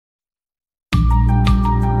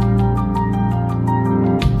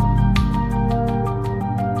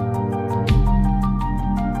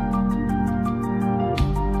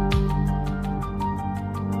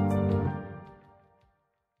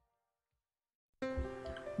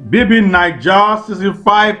BBNaija Season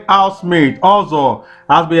 5 housemate also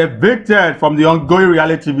has been evicted from the ongoing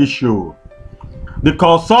reality TV show. The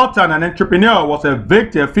consultant and entrepreneur was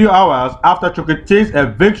evicted a few hours after Trikytee's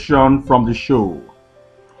eviction from the show.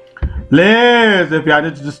 Please, if you are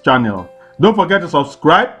new to this channel, don't forget to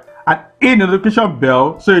subscribe and hit the notification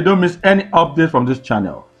bell so you don't miss any updates from this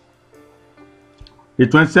channel. A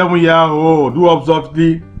 27-year-old who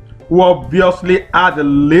obviously had the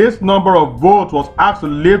least number of votes was asked to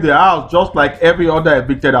leave the house just like every other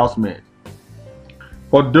evicted housemate.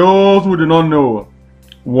 For those who do not know,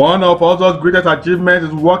 one of Ozo's greatest achievements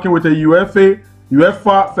is working with the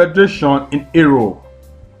UEFA Federation in Europe.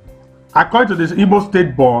 According to this Igbo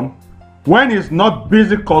state-born, when he's not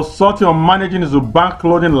busy consulting or managing his bank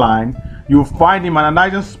clothing line, you'll find him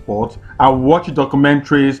analyzing sports and watching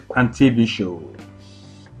documentaries and TV shows.